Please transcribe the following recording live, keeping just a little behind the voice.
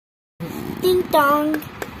Tong.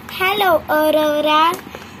 Hello, Aurora.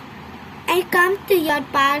 I come to your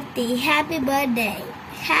party. Happy birthday.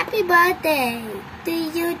 Happy birthday to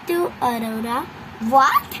you too, Aurora.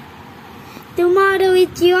 What? Tomorrow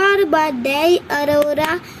is your birthday,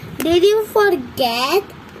 Aurora. Did you forget?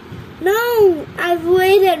 No, I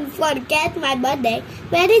wouldn't forget my birthday.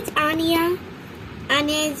 Where is Anya?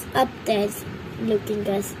 Anya is upstairs looking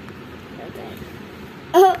us. Okay.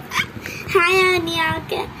 Oh, hi Anya.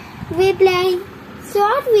 Okay. We play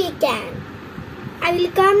short weekend. I will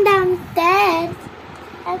come downstairs.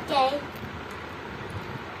 Okay.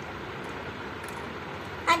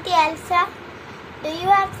 Auntie Elsa, do you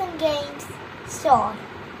have some games? Sure.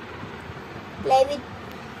 Play with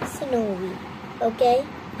Snowy. Okay?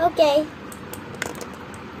 Okay.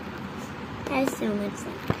 That's so much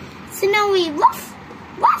fun. Snowy, woof!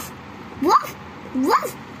 Woof! Woof!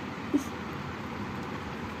 Woof!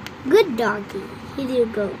 Good doggy. Here you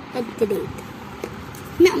go. At the date.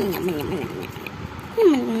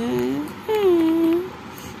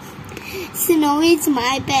 Snowy is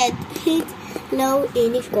my pet. He loves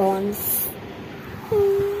unicorns.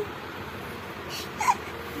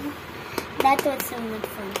 That was so much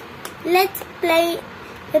fun. Let's play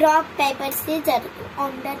rock, paper, scissors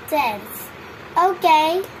on the chairs.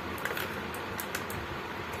 Okay.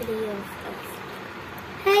 3 of us.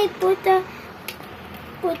 Hey, put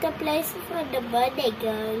a place for the birthday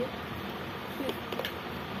girl.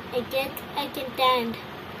 I can stand.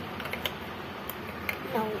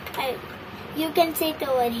 No, you can sit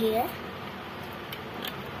over here.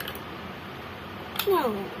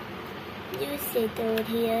 No, you sit over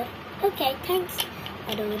here. Okay, thanks,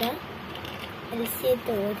 Aurora. I'll sit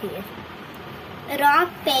over here. Rock,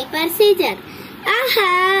 paper, scissors.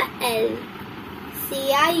 Aha!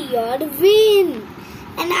 Elsia, you're win.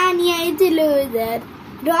 And Anya is a loser.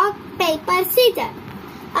 Rock, paper, scissors.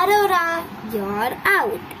 Aurora, you're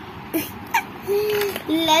out.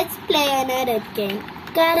 Let's play another game.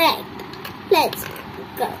 Correct. Let's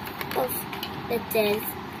go off the chairs.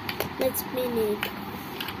 Let's spin it.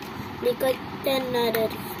 Because another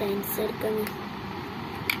friends are coming.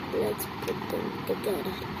 Let's put them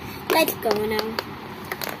together. Let's go now.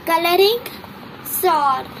 Coloring?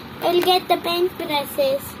 Sure. I'll get the paint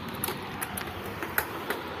brushes.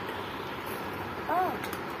 Oh.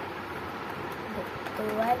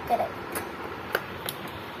 You are correct.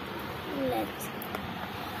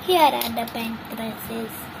 Here are the paint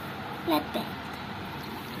brushes. Let's paint.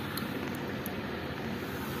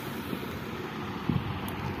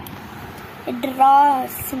 Draw a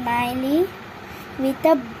smiley with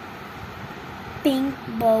a pink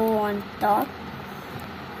bow on top.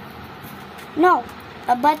 No,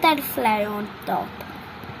 a butterfly on top.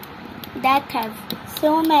 That have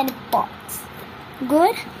so many spots.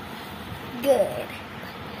 Good? Good.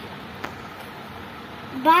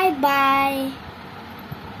 Bye bye.